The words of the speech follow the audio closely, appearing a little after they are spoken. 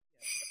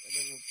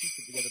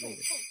together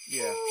later.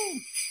 Yeah.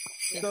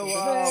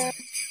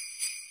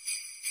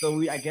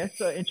 So I guess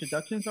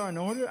introductions are in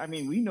order. I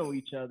mean, we know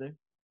each other,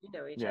 You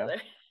know each Yeah.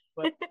 other.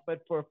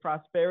 but for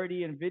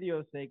prosperity and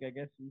video sake, I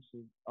guess we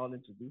should all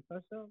introduce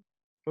ourselves.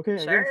 Okay. I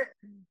guess Sure.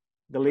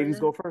 the ladies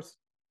go first.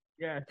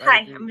 Yes. I Hi,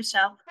 agree. I'm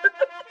Michelle.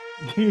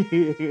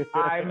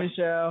 Hi,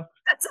 Michelle.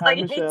 That's all Hi,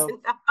 you Michelle.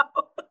 need to know.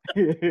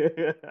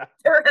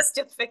 The rest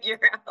you'll figure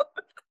out.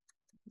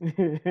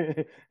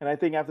 And I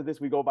think after this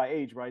we go by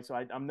age, right? So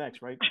I'm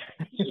next, right?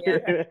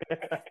 Yeah.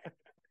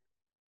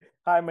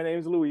 Hi, my name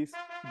is Luis.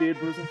 Beard,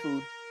 Brews, and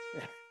Food.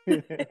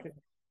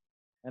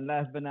 And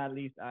last but not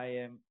least, I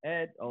am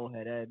Ed, old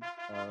head Ed,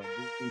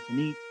 Brews and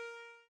Eat.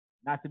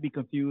 Not to be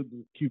confused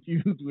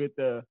with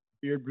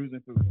Beard, Brews,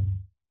 and Food.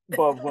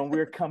 But when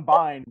we're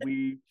combined,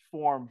 we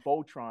form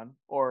Voltron,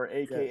 or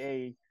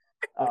AKA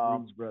The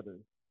Brews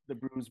Brothers. The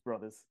Brews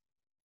Brothers.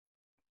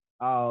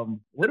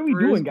 What are we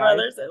doing, guys?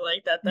 Brothers, I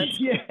like that. That's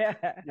cool.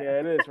 Yeah,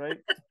 it is, right?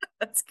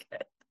 That's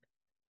good.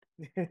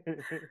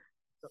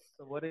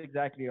 So what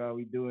exactly are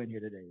we doing here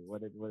today?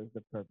 What is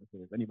the purpose of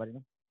this? Anybody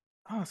know?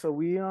 So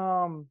we're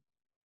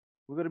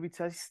gonna be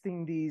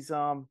testing these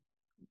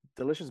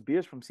delicious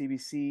beers from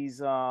CBC's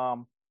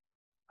how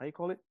you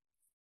call it?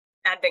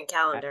 Advent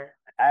calendar.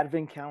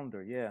 Advent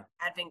calendar, yeah.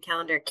 Advent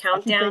calendar.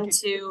 Countdown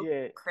to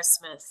yeah.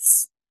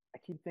 Christmas. I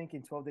keep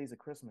thinking 12 days of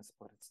Christmas,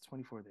 but it's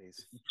 24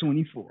 days.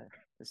 24.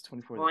 It's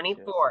 24 days.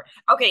 24.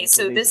 Yeah. Okay,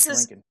 so this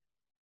is, drinking.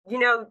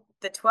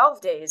 The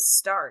 12 days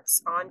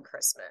starts on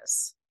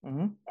Christmas.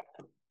 Mm-hmm.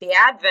 The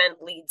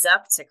Advent leads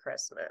up to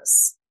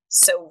Christmas.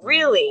 So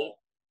really,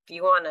 if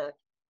you want to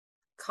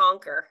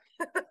conquer,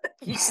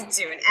 you should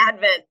do an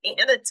Advent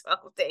and a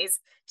 12 days.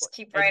 Just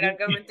keep right on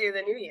going through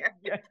the new year.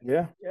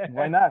 Yeah.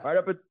 Why not? Right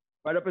up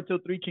until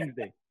Three Kings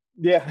Day.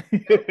 Yeah.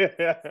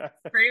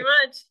 Pretty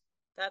much.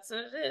 That's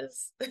what it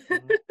is.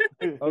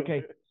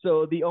 Okay.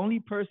 So the only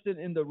person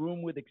in the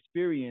room with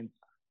experience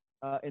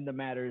in the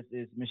matters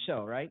is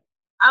Michelle, right?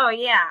 Oh,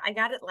 yeah. I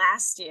got it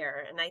last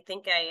year, and I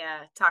think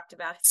I talked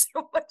about it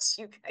so much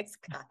you guys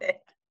got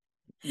it.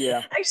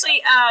 Yeah.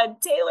 Actually,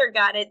 Taylor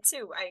got it,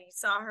 too. I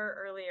saw her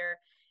earlier,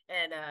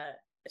 and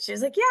she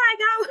was like, yeah, I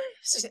got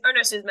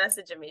one. She was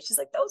messaging me. She's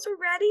like, those are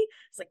ready?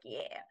 It's like,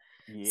 yeah.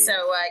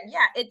 So,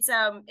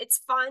 it's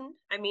fun.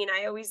 I mean,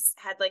 I always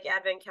had,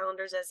 Advent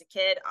calendars as a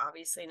kid.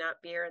 Obviously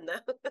not beer in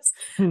those.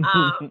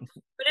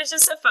 But it's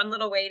just a fun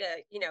little way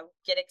to,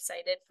 get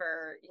excited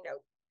for,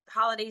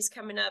 holidays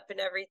coming up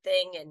and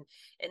everything, and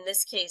in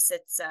this case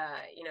it's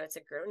it's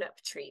a grown-up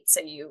treat.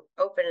 So you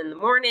open in the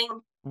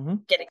morning,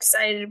 get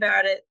excited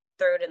about it,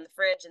 throw it in the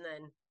fridge, and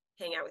then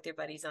hang out with your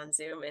buddies on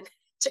Zoom and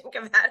drink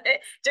it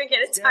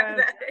and talk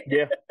about it.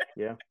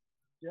 Yeah.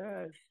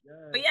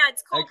 But yeah,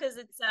 it's cool because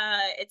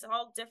it's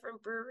all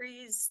different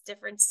breweries,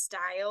 different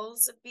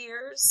styles of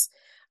beers.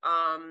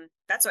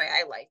 That's why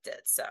I liked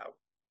it. So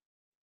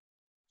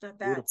not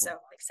bad. Beautiful. So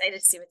I'm excited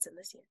to see what's in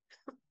this year.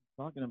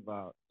 Talking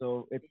about.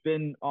 So it's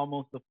been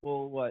almost a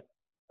full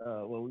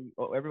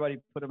everybody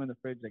put them in the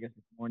fridge, I guess,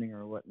 this morning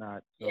or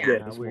whatnot. So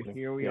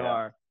here we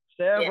are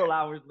several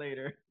hours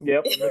later.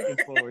 Yep.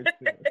 Looking forward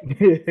to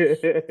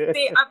it.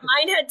 See,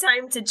 mine had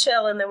time to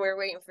chill, and then we were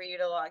waiting for you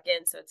to log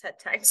in, so it's had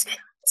time to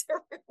go.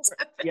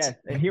 Yes,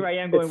 and here I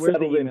am going, where's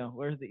the email?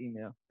 Where's the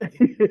email?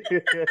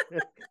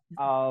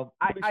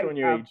 Showing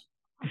your age.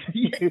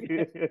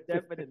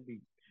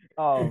 Definitely.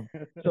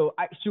 So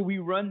should we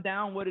run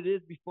down what it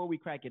is before we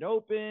crack it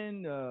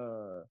open?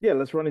 Yeah,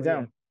 let's run it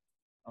down.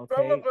 Okay.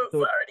 Some of us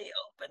already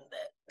opened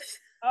it.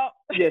 Oh,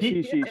 yeah,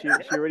 she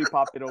already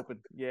popped it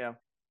open. Yeah.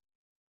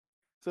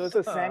 So it's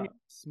a Samuel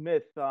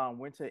Smith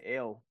winter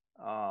ale.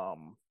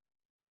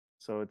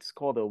 So it's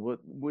called a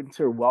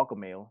winter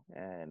welcome ale,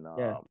 and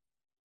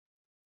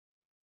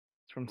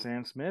it's from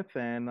Sam Smith.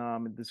 And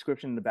the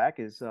description in the back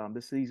is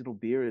this seasonal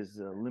beer is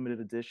a limited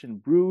edition,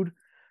 brewed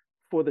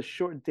for the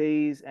short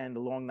days and the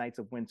long nights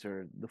of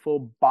winter. The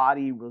full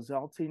body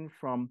resulting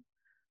from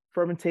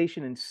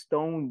fermentation in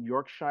stone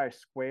Yorkshire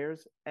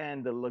squares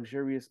and the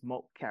luxurious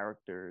malt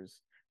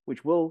characters,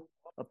 which will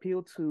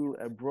appeal to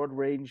a broad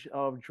range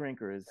of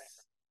drinkers.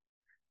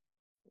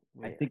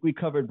 I think we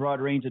covered broad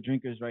range of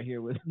drinkers right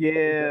here with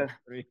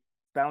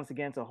balanced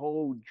against a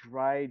whole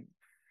dried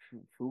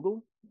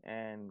Fugel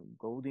and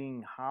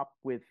Golding hop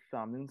with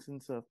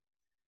nuances of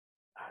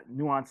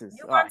nuances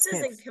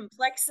and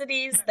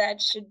complexities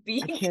that should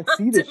be I can't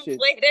see this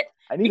shit.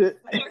 I need it.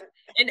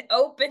 An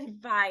open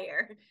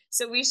fire.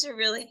 So we should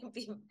really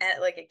be at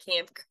a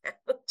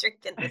campground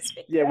drinking this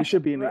beer. Yeah, we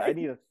should be in I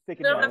need to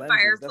thicken my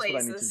lenses. That's what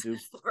I need to do.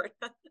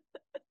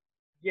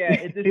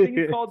 Yeah, this thing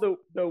is called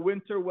the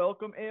Winter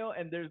Welcome Ale,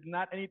 and there's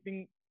not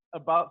anything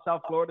about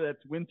South Florida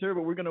that's winter,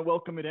 but we're gonna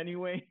welcome it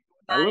anyway.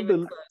 I love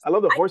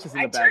the horses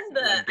in the back.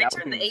 I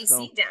turned the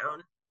AC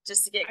down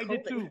just to get cold.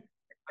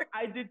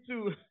 I did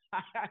too.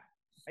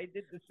 I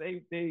did the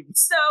same thing.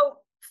 So,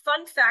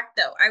 fun fact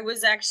though, I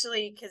was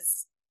actually,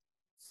 because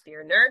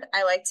beer nerd,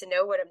 I like to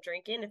know what I'm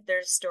drinking, if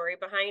there's a story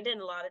behind it,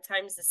 and a lot of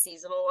times the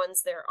seasonal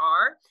ones there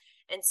are.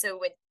 And so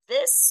with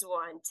this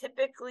one,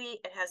 typically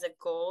it has a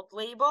gold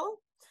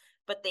label.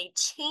 but they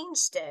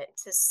changed it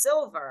to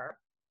silver.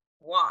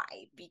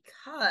 Why?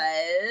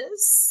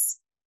 Because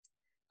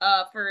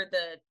for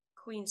the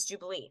Queen's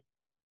Jubilee.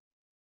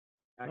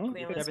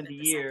 Queen 70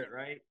 year,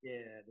 right?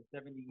 Yeah, the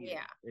 70 year.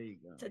 Yeah. There you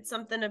go. Said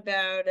something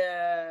about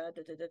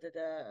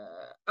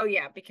oh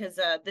yeah, because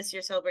this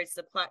year celebrates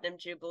the Platinum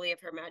Jubilee of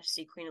Her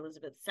Majesty Queen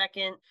Elizabeth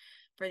II.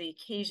 For the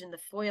occasion, the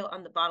foil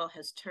on the bottle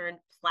has turned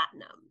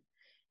platinum.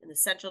 And the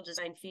central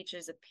design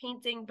features a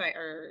painting by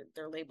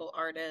their label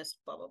artist,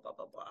 blah, blah, blah,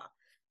 blah, blah.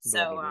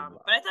 So,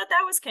 but I thought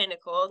that was kind of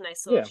cool.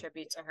 Nice little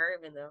tribute to her,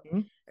 even though, I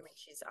mean,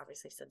 she's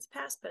obviously since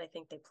passed, but I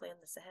think they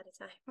planned this ahead of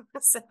time.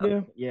 So,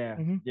 yeah.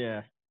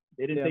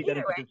 They didn't take that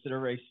into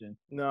consideration.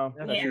 No,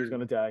 I thought she was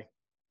going to die.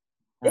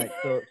 All right,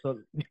 so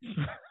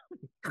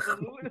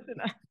Lewis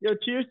and I,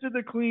 cheers to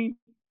the Queen.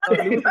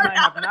 Lewis and I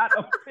have not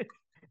opened.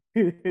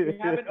 We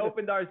haven't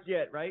opened ours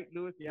yet, right,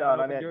 Lewis? No,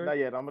 not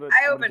yet. I'm gonna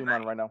do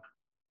mine right now.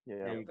 Yeah.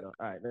 There you go.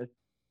 All right, let's.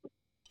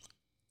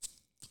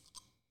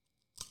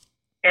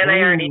 And I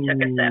already took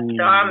a sip,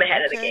 so I'm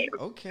ahead of the game.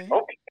 Okay.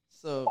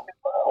 So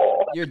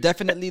you're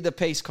definitely the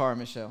pace car,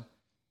 Michelle.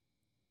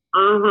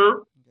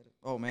 Mm-hmm.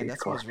 Oh man, that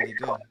smells really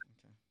good.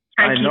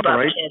 I know,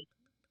 right?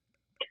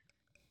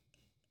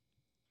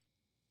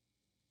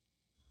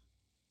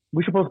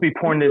 We're supposed to be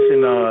pouring this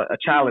in a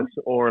chalice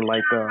or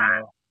like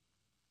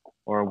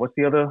or what's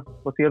the other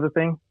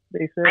thing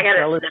they said?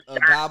 A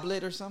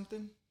goblet or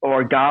something?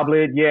 Or a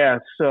goblet, yeah.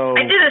 So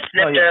I did a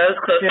snifter. That was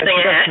close thing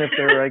I had.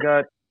 Snifter.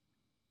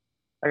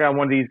 I got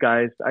one of these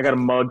guys. I got a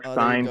mug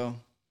signed. There you go.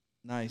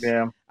 Nice.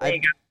 Yeah.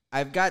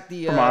 I've got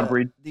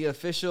the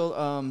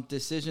official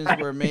decisions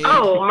were made.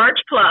 Oh, March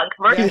plug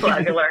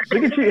alert.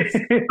 Look at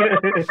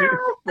you.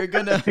 We're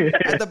gonna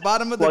at the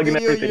bottom of the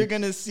video. You're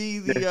gonna see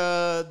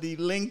the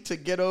link to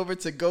get over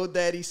to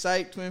GoDaddy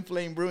site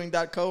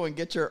twinflamebrewing.co and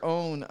get your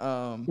own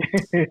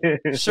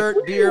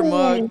shirt, beer,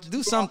 mug.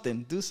 Do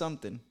something.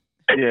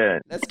 Yeah.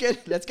 Let's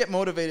get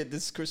motivated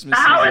this Christmas.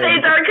 The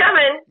holidays are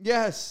coming.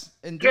 Yes,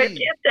 indeed. Good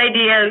gift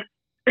ideas.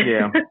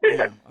 Yeah.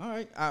 All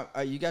right.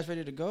 Are you guys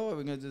ready to go? Are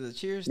we gonna do the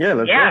cheers? Yeah,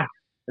 let's go.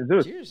 Let's do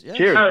it. Cheers. Yeah.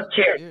 Cheers. Oh,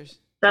 cheers.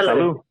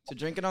 Salud. So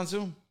drink it on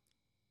Zoom.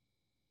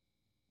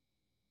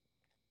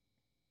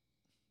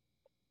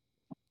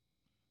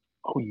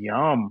 Oh,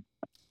 yum.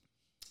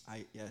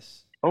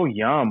 Yes. Oh,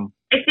 yum.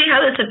 I see how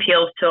this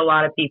appeals to a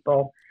lot of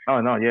people. Oh,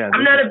 no, yeah.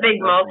 I'm not a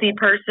big malty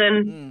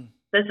person.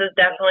 This is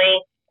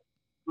definitely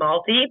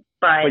malty,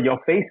 but your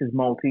face is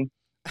malty.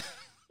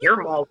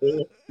 You're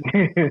malty.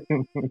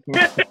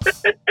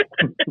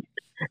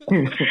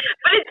 But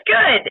it's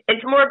good.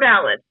 It's more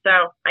balanced, so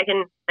I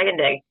can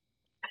dig.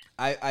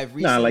 I've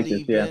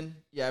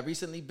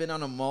recently been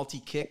on a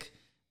malty kick.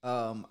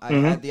 I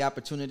had the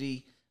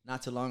opportunity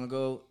not too long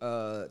ago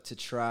to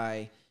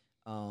try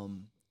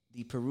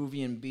the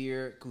Peruvian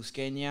beer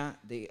Cusqueña.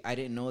 I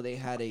didn't know they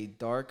had a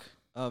dark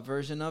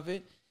version of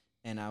it,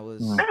 and I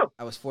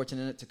was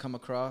fortunate to come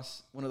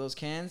across one of those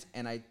cans,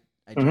 and I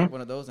drank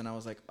one of those, and I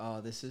was like,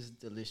 "Oh, this is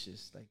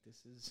delicious! Like,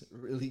 this is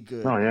really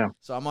good." Oh yeah.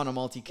 So I'm on a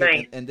multi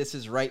kick, and this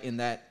is right in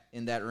that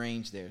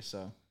range there.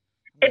 So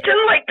it's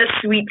in like the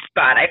sweet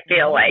spot. I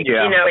feel like it's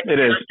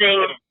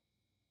something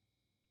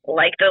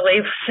like the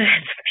label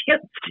says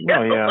appeals to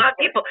a lot of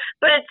people,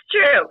 but it's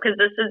true because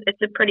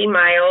it's a pretty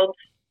mild,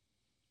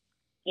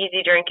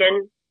 easy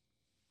drinking.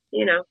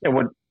 And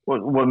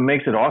what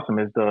makes it awesome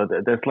is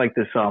there's like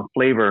this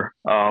flavor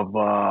of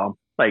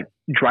like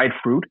dried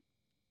fruit.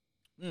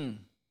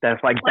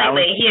 That's like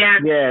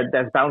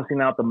that's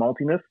balancing out the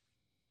maltiness.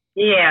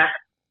 Yeah.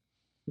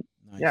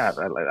 Nice. Yeah,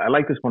 I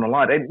like this one a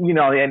lot. And,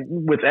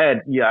 and with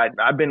Ed,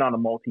 I've been on a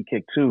multi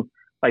kick too.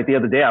 Like the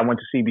other day, I went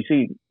to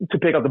CBC to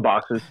pick up the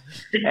boxes,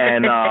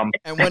 and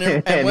when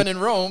in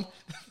Rome.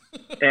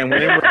 And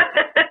when in Rome.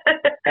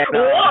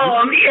 Whoa,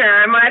 I'm here.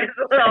 I might as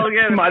well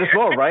go. Might as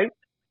well, right?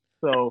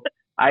 So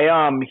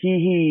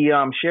he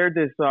shared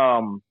this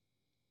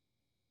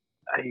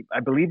I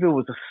believe it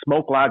was a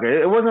smoke lager.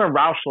 It wasn't a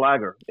Rausch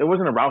lager. It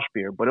wasn't a Rausch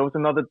beer, but it was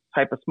another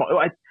type of smoke.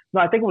 I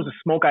think it was a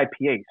smoke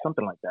IPA,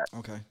 something like that.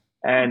 Okay.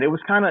 And it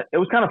was kind of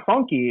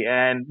funky,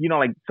 and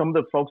like some of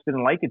the folks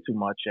didn't like it too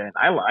much, and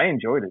I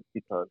enjoyed it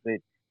because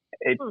it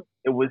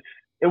was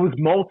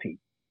malty.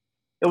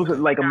 It was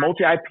like a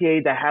multi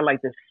IPA that had like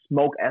this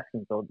smoke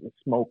essence or the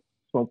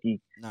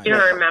smoky. Nice. You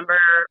don't remember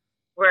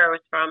where it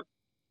was from?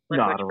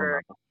 No, I don't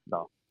remember.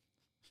 No.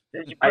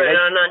 Did you put it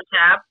on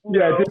tap?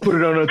 Yeah, I did put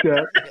it on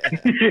tap.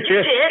 You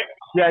did?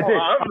 Yeah, I did.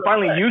 I'm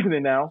finally using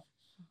it now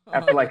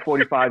after like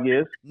 45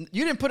 years.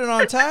 You didn't put it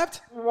on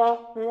Tapped?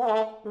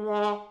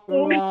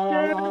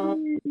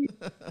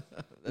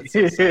 That's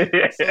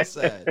so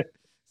sad.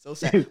 So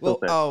sad. Well,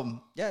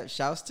 yeah,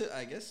 shouts to,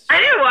 I guess. I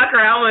didn't walk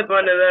around with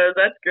one of those.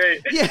 That's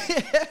great. Yeah.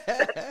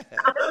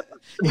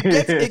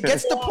 It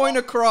gets the point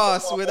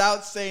across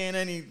without saying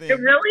anything. It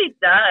really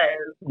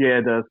does. Yeah,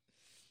 it does.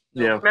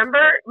 Yeah.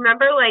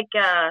 Remember like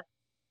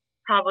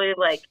probably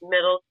like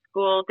middle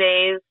school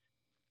days,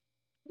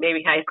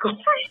 maybe high school.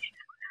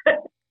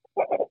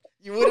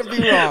 You wouldn't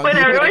be wrong. When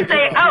everyone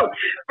say, "Oh,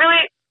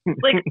 really?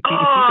 Like,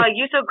 oh,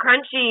 you so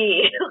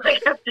crunchy.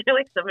 Like after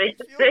like somebody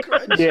say,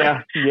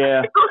 yeah,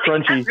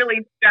 crunchy. That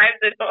really drives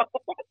it home.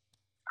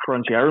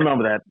 Crunchy. I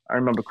remember that. I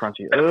remember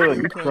crunchy. Oh,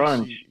 you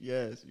crunch.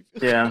 Yes.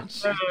 Yeah.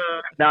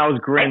 Now it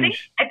was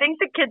Grinch. I think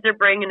the kids are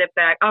bringing it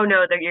back. Oh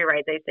no, you're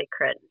right. They say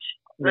cringe.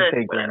 They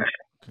say Grinch.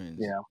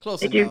 Yeah.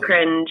 Close enough. They do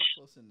cringe.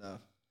 Close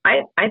enough.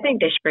 I think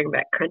they should bring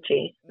back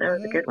crunchy. That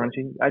was a good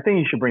crunchy. One. I think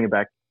you should bring it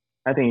back.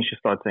 I think you should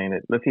start saying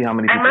it. Let's see how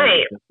many people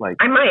I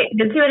might.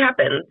 Let's see what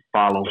happens.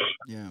 Follow.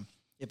 Yeah.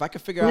 If I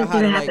could figure out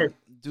how to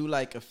do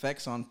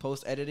effects on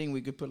post editing,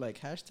 we could put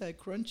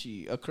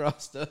 #crunchy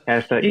across the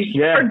hashtag.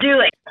 Yeah. Or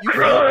do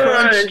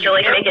crunch or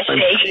make it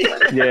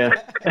shake. Yeah.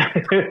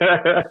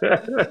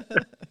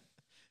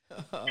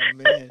 Oh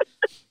man.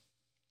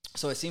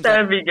 So it seems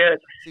that'd be good.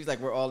 Seems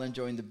like we're all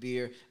enjoying the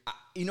beer.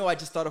 I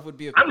just thought it would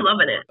be I'm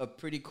loving it. A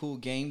pretty cool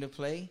game to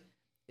play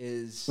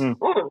is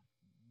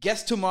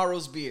guess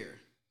tomorrow's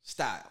beer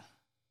style.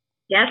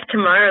 Guess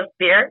tomorrow's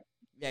beer?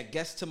 Yeah,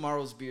 guess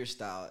tomorrow's beer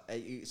style.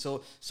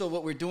 So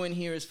what we're doing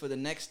here is for the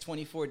next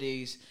 24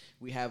 days,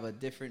 we have a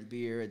different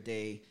beer a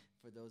day.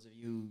 For those of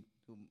you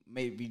who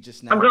maybe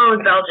just now. I'm going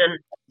with Belgian.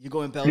 You're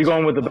going Belgian? You're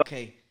going with the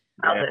okay.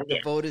 Belgian, the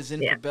vote is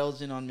in for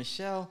Belgian on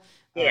Michelle.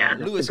 Yeah.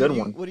 Lewis,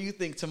 what do you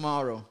think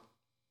tomorrow?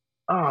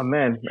 Oh,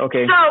 man.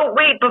 Okay. So,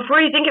 wait,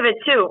 before you think of it,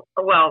 too,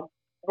 well,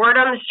 word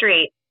on the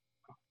street,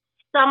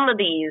 some of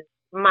these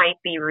might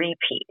be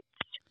repeats.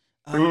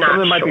 Some of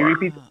them might be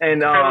repeats.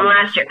 And, from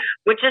last year,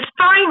 which is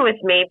fine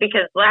with me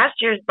because last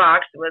year's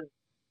box was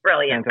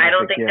brilliant. I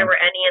don't think there were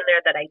any in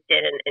there that I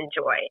didn't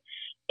enjoy.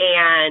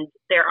 And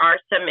there are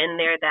some in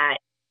there that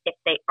if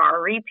they are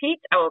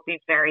repeats, I will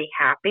be very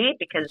happy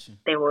because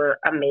they were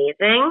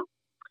amazing.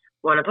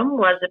 One of them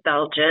was a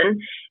Belgian,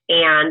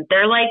 and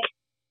they're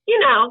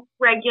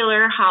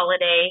regular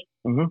holiday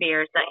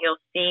beers that you'll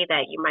see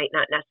that you might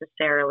not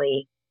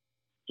necessarily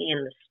see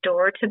in the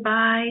store to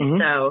buy.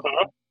 So,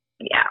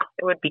 yeah,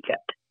 it would be good.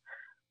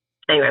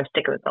 Anyway, I'm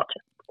sticking with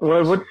Belgian.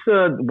 Well, what's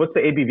the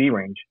ABV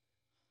range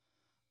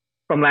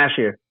from last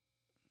year?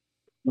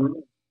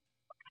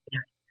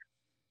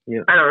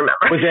 Yeah. I don't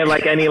remember. Was there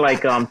any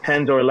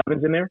 10s or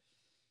 11s in there?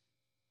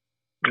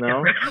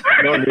 No?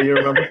 No, do you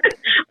remember?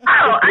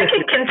 Oh, I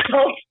can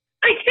consult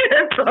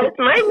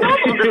my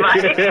mobile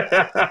device.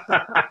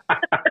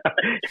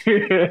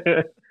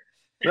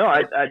 No,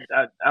 I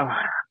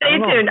stay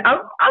tuned.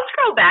 I'll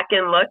scroll back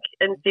and look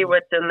and see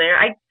what's in there.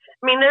 I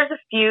mean, there's a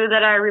few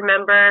that I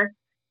remember.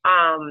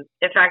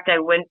 In fact, I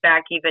went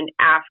back even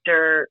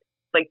after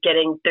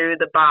getting through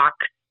the box,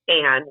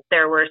 and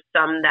there were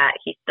some that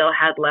he still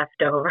had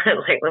left over.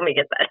 Let me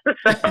get that.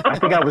 So, I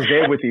think I was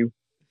there with you.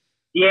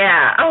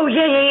 Yeah. Oh,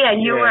 yeah.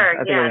 You were.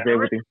 I think I was there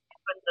with you.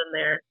 In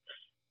there.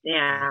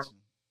 Yeah.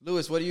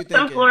 Lewis, what do you think?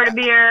 Some Florida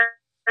beer,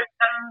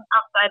 some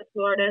outside of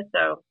Florida.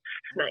 So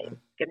nice,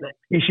 good mix.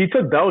 She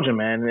took Belgium,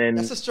 man, and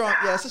that's a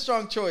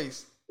strong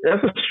choice.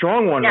 That's a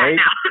strong one, right?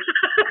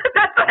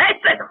 That's what I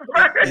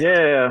said.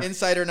 Yeah.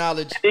 Insider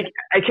knowledge.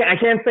 I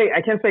can't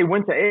say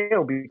winter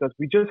ale because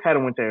we just had a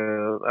winter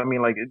ale. I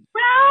mean, I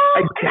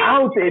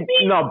doubt it.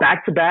 No,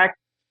 back to back.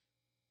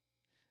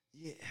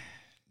 Yeah,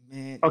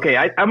 man. Okay,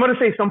 I'm gonna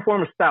say some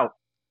form of stout.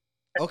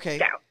 Okay.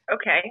 Stout.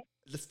 Okay.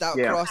 The stout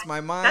crossed my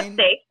mind.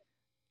 That's safe.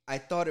 I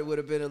thought it would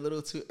have been a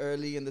little too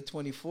early in the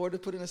 24 to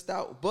put in a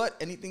stout, but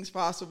anything's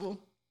possible.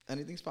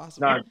 Anything's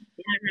possible. No,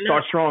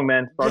 start strong,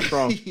 man. Start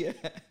strong. Yeah,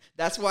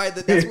 that's where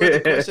the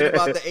question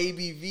about the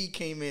ABV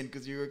came in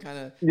because you were kind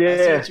of doing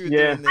there.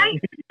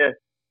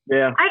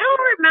 I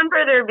don't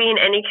remember there being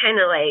any kind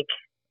of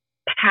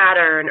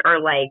pattern or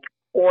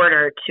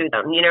order to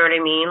them. You know what I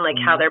mean?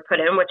 How they're put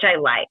in, which I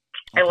like.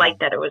 Okay. I like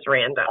that it was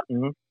random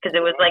because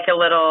it was a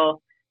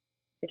little.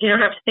 You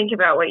don't have to think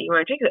about what you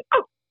want to drink.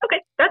 Oh,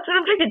 okay, that's what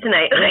I'm drinking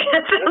tonight.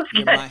 That sounds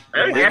good.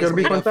 It'll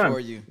be fun for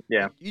you.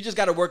 Yeah. You just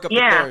got to work up the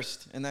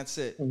thirst, and that's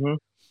it.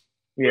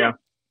 Yeah.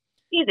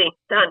 Easy,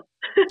 done.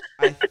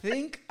 I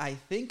think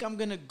I'm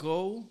gonna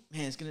go.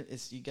 Man,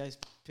 it's you guys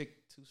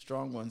picked two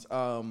strong ones.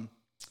 I'm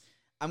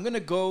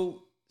gonna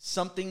go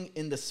something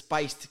in the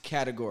spiced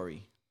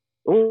category.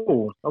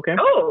 Oh, okay.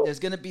 Oh, there's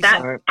gonna be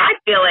that. I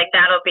feel like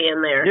that'll be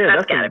in there. Yeah,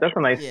 that's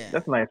a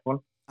nice one.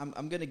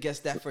 I'm gonna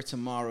guess that for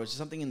tomorrow. It's just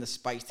something in the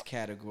spiced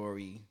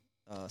category.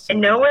 And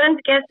no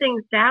one's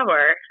guessing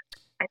sour.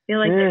 I feel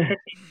like there could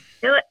be.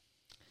 Feel it.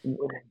 That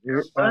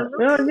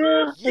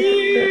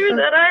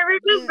I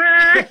remember.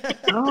 I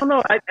don't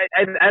know. I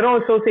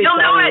don't associate. You'll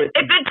know it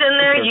if it's in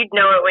there. You'd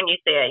know it when you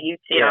see it. You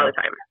see it all the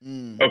time.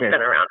 It's been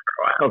around for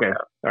a while. Okay,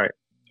 so. All right.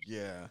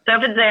 Yeah. So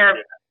if it's there,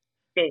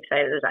 be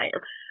excited as I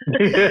am.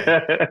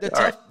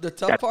 The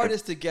tough part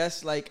is to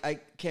guess.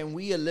 Can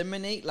we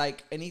eliminate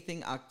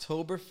anything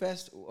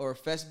Oktoberfest or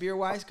Fest beer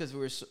wise because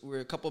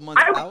we're a couple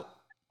months out?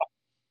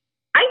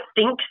 I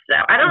think so.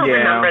 I don't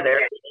remember there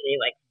being any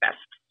Fest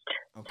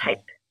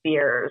type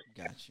beers.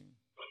 Got you.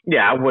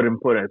 Yeah, I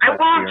wouldn't put it. I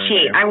won't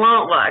cheat. I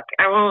won't look.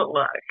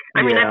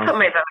 I mean, I put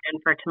my vote in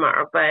for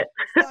tomorrow, but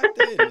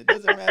it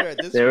doesn't matter at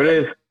this point. There it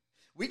is.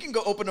 We can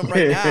go open them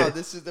right now.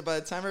 This is by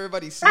the time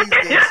everybody sees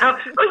this. I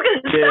was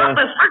going to stop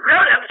us for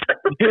grown-ups.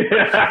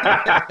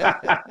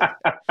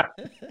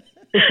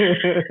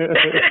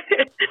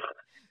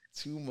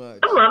 Too much.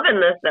 I'm loving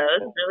this though.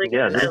 It's really good.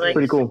 Yeah, this is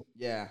pretty cool.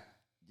 Yeah,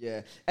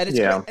 and it's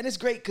great. And it's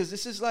great because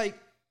this is like,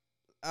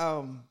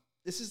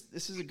 this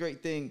is a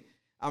great thing.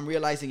 I'm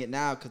realizing it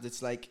now because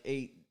it's like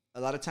a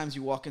lot of times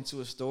you walk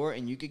into a store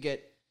and you could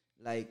get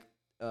like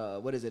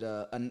what is it,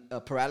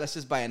 a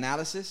paralysis by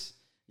analysis.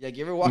 Like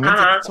you ever walk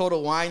into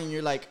Total Wine and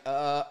you're like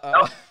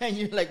and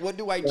you're like, what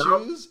do I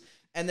choose?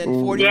 And then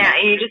 40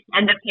 and you just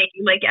end up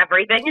taking like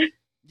everything.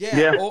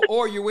 Yeah.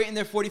 Or you're waiting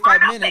there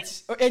 45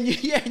 minutes and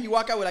you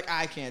walk out with like,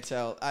 I can't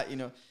tell,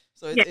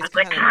 so it's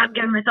like, I'm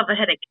giving myself a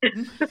headache.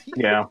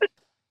 Yeah.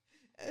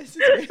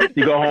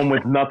 You go home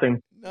with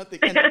nothing.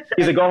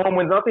 Either go home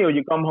with nothing or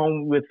you come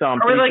home with or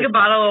with like a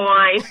bottle of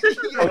wine.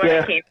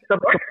 Something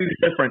completely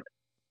different.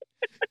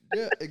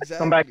 Yeah, exactly.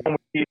 Come back home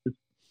with pieces.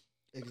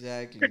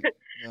 Exactly.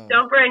 No.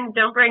 Don't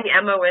bring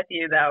Emma with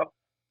you though.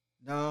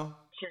 No.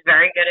 She's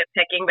very good at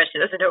picking, but she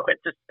doesn't know when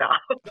to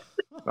stop.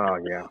 Oh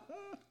yeah.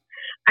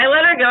 I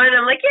let her go and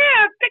I'm like,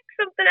 yeah, pick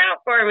something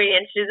out for me,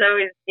 and she's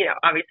always,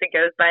 obviously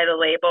goes by the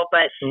label,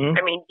 but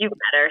I mean, you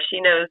met her. She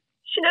knows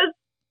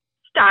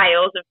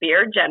styles of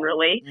beer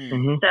generally.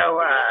 Mm-hmm.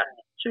 So,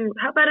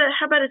 how about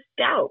a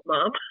stout,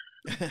 Mom?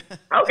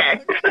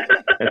 Okay.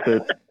 That's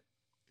it.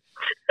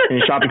 And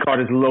your shopping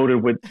cart is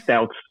loaded with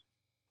stouts.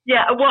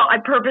 Yeah, well, I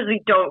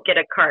purposely don't get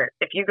a cart.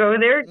 If you go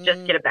there,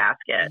 just get a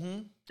basket.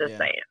 Just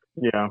saying.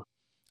 Yeah.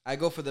 I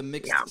go for the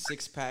mixed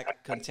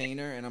 6-pack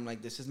container, and I'm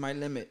like, this is my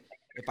limit.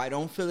 If I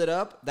don't fill it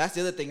up, that's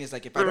the other thing is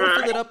like, if I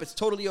don't fill it up, it's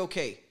totally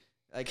okay.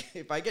 Like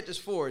if I get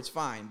just 4, it's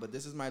fine, but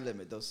this is my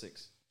limit, those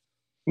 6.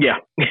 Yeah.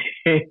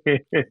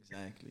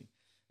 Exactly.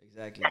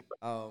 I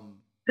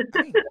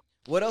mean,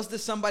 what else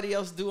does somebody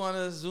else do on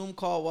a Zoom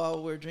call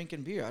while we're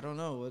drinking beer? I don't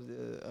know.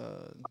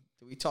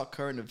 Do we talk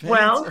current events?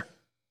 Well,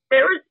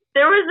 there was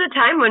a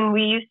time when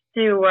we used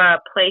to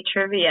play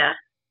trivia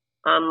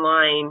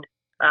online.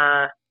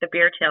 The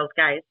Beer Tales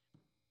guys.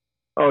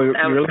 Oh,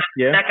 really?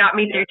 Yeah. That got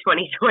me through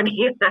 2020.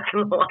 I'm not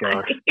gonna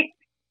lie.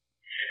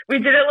 We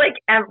did it like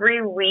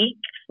every week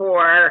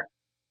for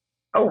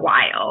a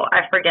while.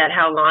 I forget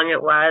how long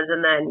it was,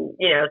 and then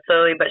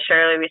slowly but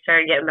surely we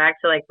started getting back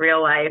to like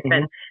real life,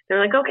 and they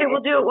were like, "Okay,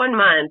 we'll do it 1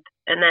 month,"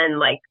 and then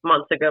like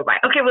months would go by.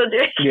 Okay, we'll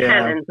do it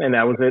again. And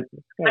that was it.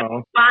 It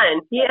was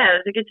fun. Yeah, it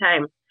was a good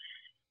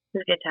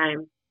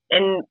time.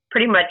 And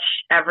pretty much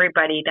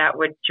everybody that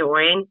would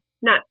join.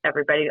 Not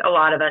everybody, a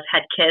lot of us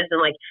had kids,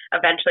 and like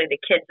eventually the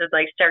kids would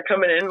like start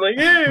coming in like,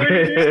 yeah.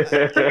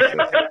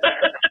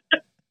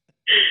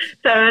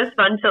 So it was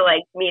fun to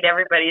like meet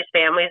everybody's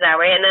families that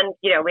way, and then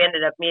we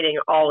ended up meeting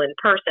all in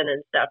person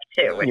and stuff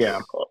too, which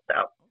was cool.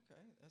 So,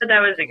 but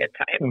that was a good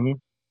time. Mm-hmm.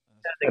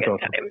 That was a good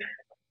time.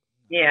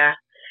 Yeah,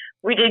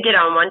 we did get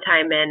on one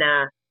time and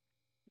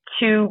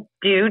to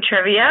do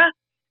trivia,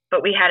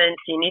 but we hadn't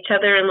seen each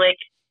other in like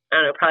I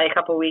don't know, probably a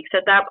couple weeks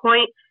at that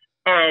point,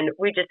 and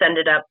we just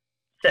ended up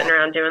sitting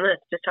around doing this,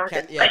 just talking.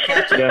 It's a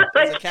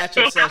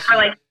catch-up session for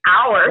like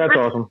hours. That's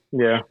awesome.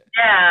 Yeah.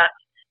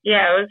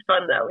 Yeah, it was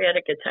fun though. We had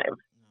a good time.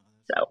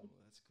 So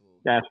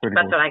that's pretty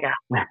that's cool. what I got.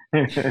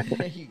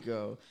 There you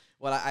go.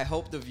 Well, I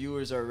hope the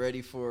viewers are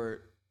ready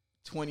for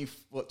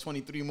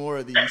 23 more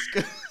of these.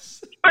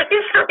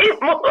 23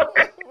 more.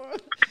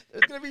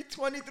 There's gonna be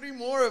 23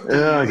 more of these.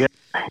 Okay.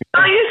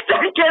 Oh, you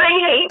start getting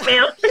hate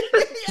mail.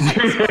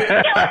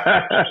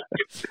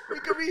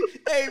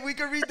 We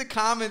could read the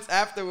comments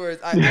afterwards.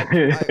 I'm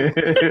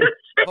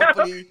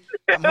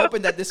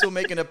hoping that this will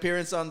make an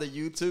appearance on the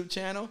YouTube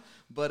channel.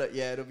 But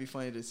it'll be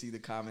funny to see the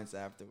comments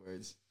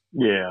afterwards.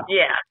 Yeah.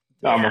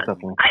 Almost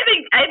definitely.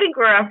 I think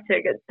we're off to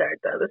a good start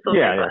though. This will be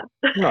fun.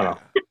 No.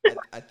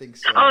 I think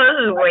so. Oh, this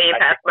is way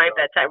past my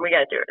bedtime. We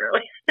gotta do it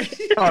early.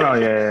 Oh no,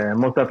 yeah,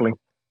 most definitely.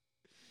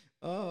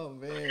 Oh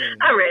man.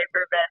 I'm ready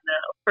for bed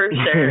now, for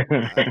sure.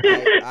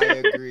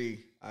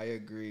 I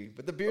agree.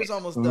 But the beer's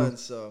almost done,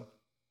 so.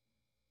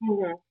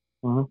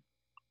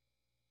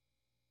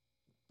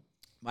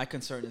 My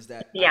concern is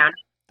that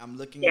I'm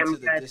looking into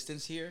the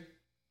distance here,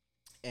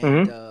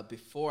 and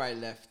before I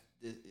left,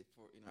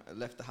 I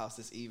left the house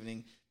this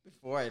evening.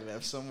 Before I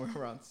left, somewhere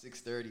around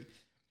 6:30,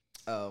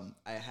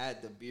 I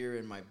had the beer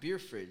in my beer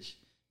fridge.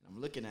 I'm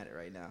looking at it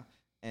right now,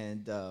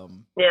 and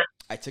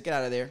I took it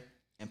out of there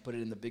and put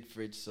it in the big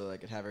fridge so I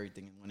could have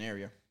everything in one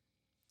area.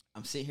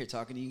 I'm sitting here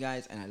talking to you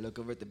guys, and I look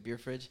over at the beer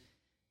fridge,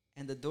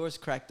 and the door's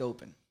cracked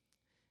open.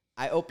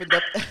 I opened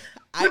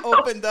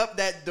up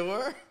that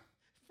door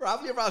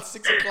probably around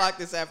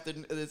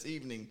 6:00 this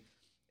evening.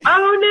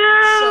 Oh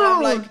no! So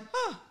I'm like,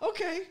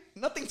 okay,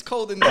 nothing's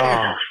cold in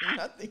there.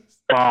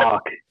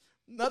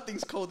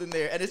 Nothing's cold in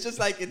there, and it's just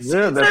like it's.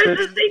 I was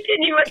just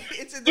thinking you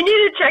need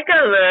to check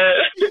on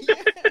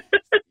that.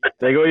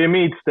 There go your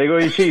meats. There go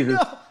your cheeses.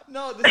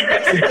 No. This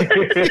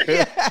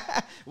is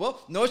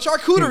Well, no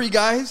charcuterie,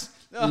 guys.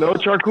 No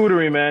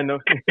charcuterie, man. No.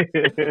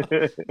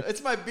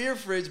 It's my beer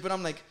fridge, but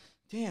I'm like,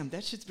 damn,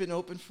 that shit's been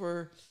open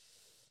for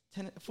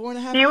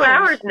 4.5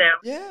 hours now.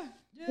 Yeah,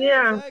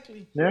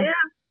 exactly. Yeah.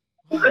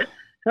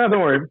 No,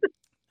 don't worry.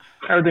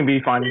 Everything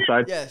be fine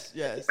inside. Yes.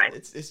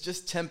 It's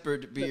just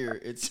tempered beer.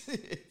 It's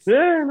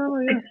yeah. It'll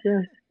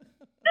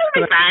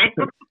be fine.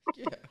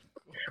 Yeah.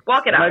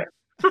 Walk it out.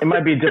 It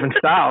might be a different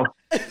style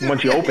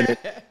once you open it,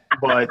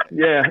 but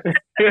yeah. Oh,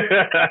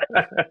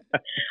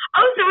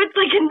 so it's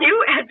like a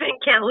new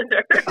advent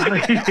calendar.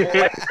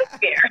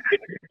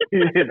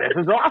 This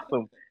is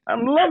awesome.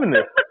 I'm loving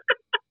this.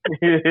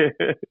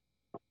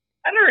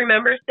 I don't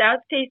remember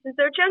stouts tasting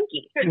so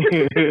chunky.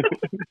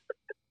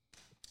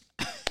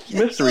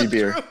 Mystery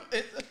beer.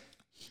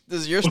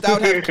 Does your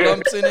stout have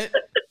clumps in it?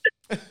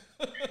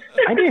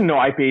 I didn't know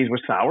IPAs were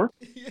sour.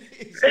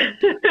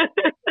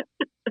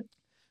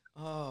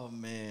 Oh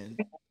man,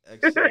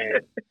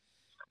 excellent.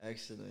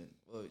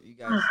 Well, you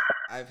guys,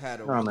 I've had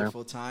a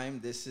wonderful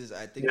time. I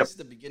think this is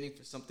the beginning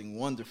for something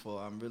wonderful.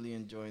 I'm really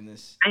enjoying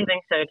this. I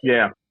think so too.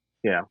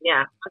 Yeah.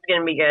 It's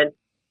gonna be good.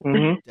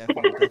 Mm-hmm.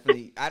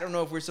 Definitely. I don't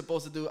know if we're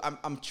supposed to do.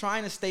 I'm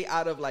trying to stay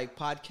out of like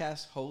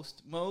podcast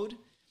host mode,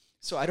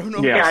 so I don't know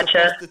if we're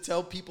supposed to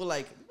tell people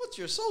like, what's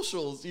your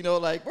socials? You know,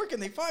 like where can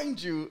they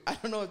find you? I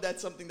don't know if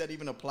that's something that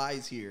even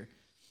applies here,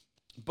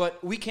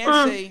 but we can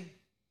say.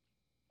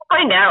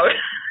 Find out.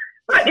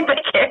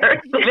 Anybody cares?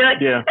 They'll be like,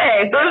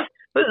 hey,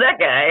 who's that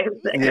guy?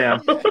 Yeah.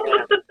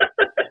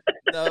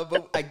 No,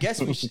 but I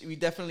guess we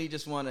definitely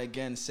just want to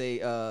again say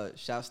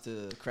shouts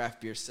to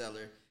Craft Beer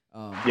Cellar.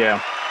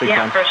 Big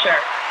time. For sure.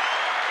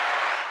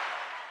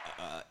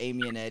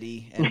 Amy and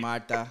Eddie and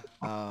Marta,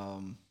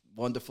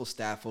 wonderful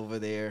staff over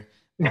there.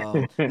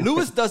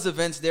 Lewis does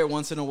events there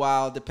once in a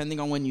while,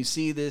 depending on when you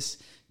see this.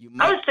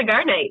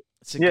 Cigar night.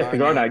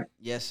 Cigar night.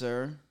 Yes,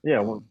 sir.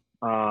 Yeah,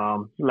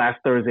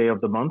 last Thursday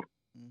of the month.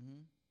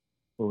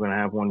 We're going to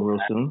have one real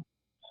soon.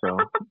 So,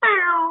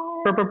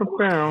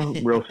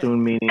 real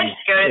soon meaning in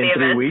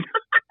 3 weeks.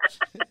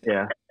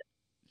 Yeah.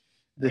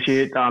 This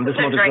month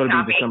is going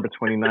to be December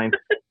 29th.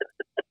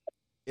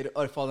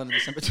 It'll fall under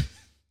December.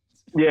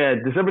 Yeah,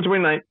 December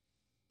 29th.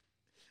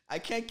 I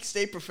can't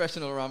stay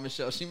professional around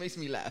Michelle. She makes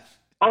me laugh.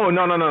 Oh,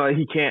 no,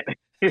 he can't.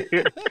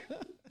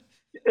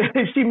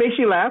 She makes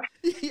you laugh?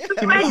 Yeah.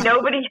 Why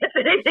nobody gets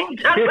anything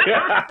done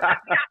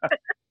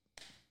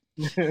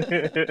with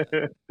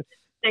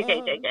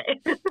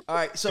JK. All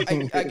right, so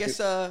I guess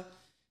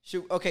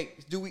do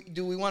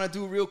we want to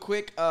do real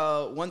quick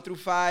 1 through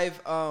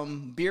 5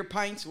 beer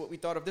pints? What we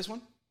thought of this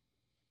one?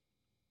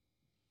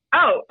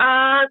 Oh,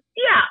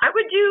 yeah, I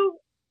would do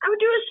a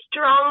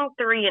strong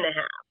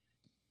 3.5.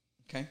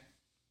 Okay.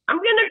 I'm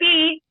gonna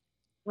be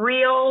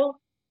real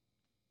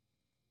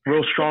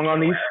strong on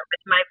these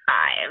with my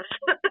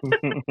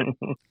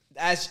 5s.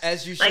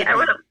 as you should. Like I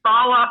want to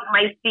fall off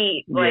my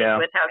seat with how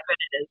good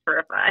it is for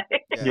a 5.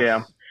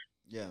 Yeah.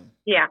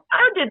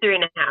 I would do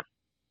 3.5.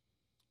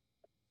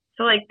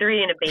 So like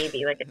 3 and a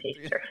baby, like a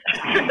taster.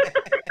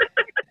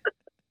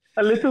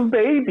 A little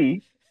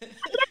baby. A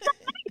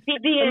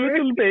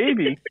little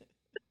baby.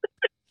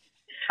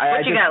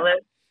 What you got,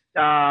 Liz?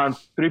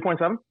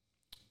 3.7.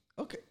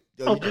 Okay.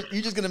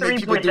 You're just gonna make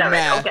people do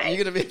math. Okay.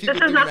 You're gonna make people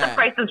this is do not math. The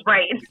Price is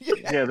Right.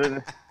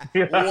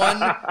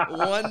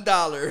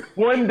 $1.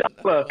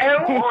 $1.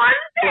 And 1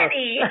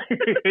 penny.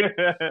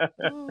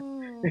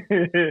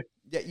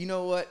 Yeah, you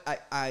know what?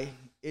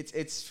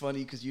 It's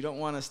funny because you don't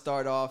want to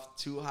start off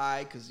too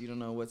high because you don't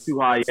know what's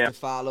to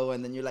follow,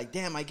 and then you're like,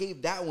 damn, I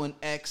gave that one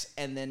X,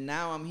 and then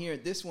now I'm here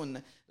at this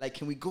one. Like,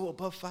 can we go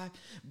above 5?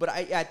 But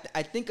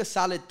I think a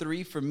solid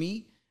 3 for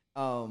me.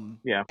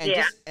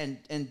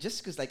 Just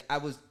because like I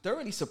was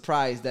thoroughly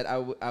surprised that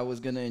I was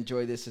gonna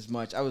enjoy this as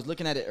much. I was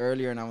looking at it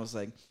earlier and I was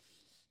like,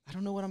 I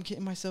don't know what I'm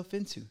getting myself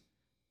into. See,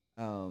 I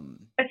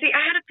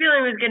had a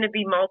feeling it was gonna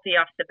be malty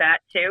off the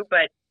bat too,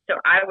 but so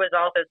I was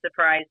also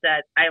surprised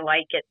that I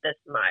like it this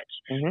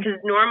much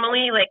because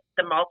normally like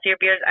the maltier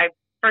beers, I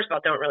first of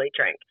all don't really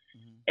drink,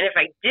 and if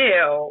I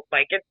do,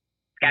 like it's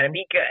got to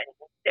be good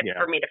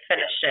for me to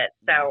finish it.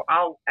 So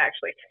I'll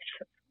actually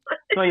finish it.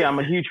 No, I'm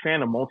a huge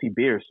fan of malty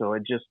beer, so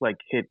it just like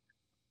hit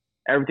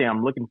everything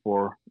I'm looking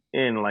for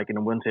in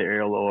a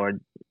winter ale or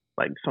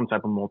like some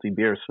type of malty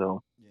beer.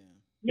 So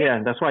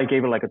that's why I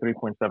gave it like a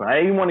 3.7.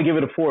 I didn't want to give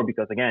it a 4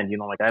 because again,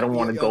 I don't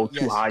want to go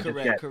too high just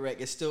yet. Correct.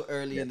 It's still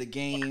early in the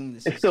game.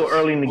 It's still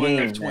early in the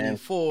game.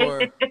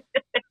 24. I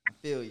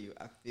feel you.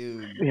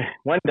 Yeah,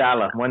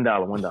 $1.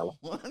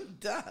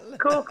 $1.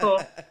 Cool.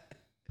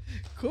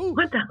 Cool.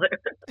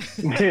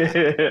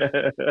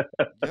 $1.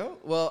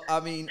 Well, I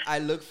mean, I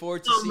look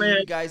forward to seeing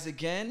you guys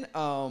again.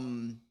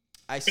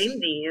 I see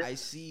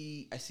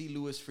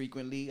Lewis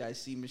frequently. I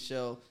see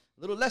Michelle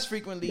a little less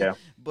frequently,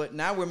 but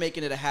now we're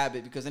making it a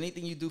habit because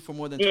anything you do for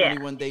more than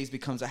 21 days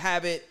becomes a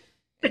habit.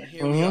 And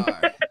here we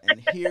are.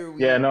 Here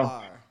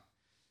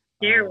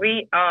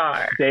we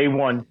are. Day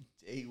one.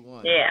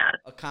 Yeah.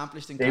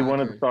 Accomplished and Day one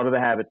of the start of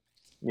the habit.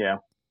 Yeah.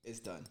 It's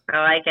done. I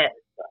like it.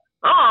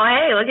 Oh,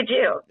 hey, look at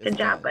you. Good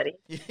job, buddy.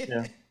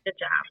 Yeah. Good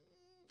job.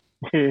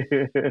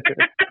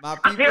 My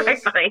people,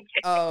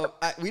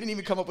 we didn't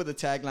even come up with a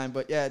tagline,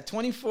 but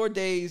 24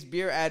 days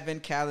beer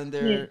advent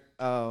calendar.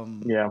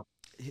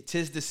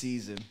 'tis the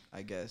season,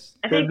 I guess.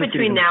 I think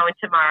between now and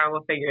tomorrow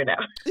we'll figure it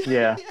out.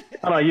 Yeah.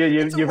 I don't know.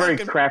 You're very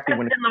crafty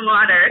when it's in the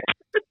water.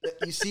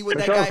 You see what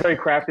that guy? Very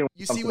crafty.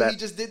 You see what he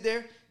just did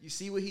there? You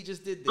see what he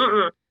just did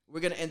there? We're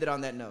gonna end it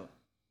on that note.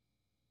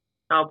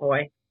 Oh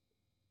boy,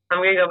 I'm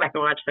gonna go back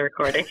and watch the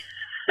recording.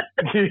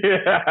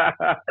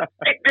 Yeah.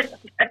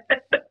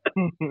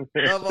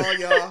 Love all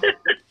y'all.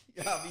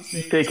 Y'all be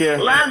safe. Take care.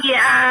 Love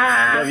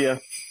ya. Love ya.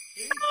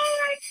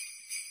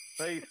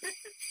 Bye. Peace.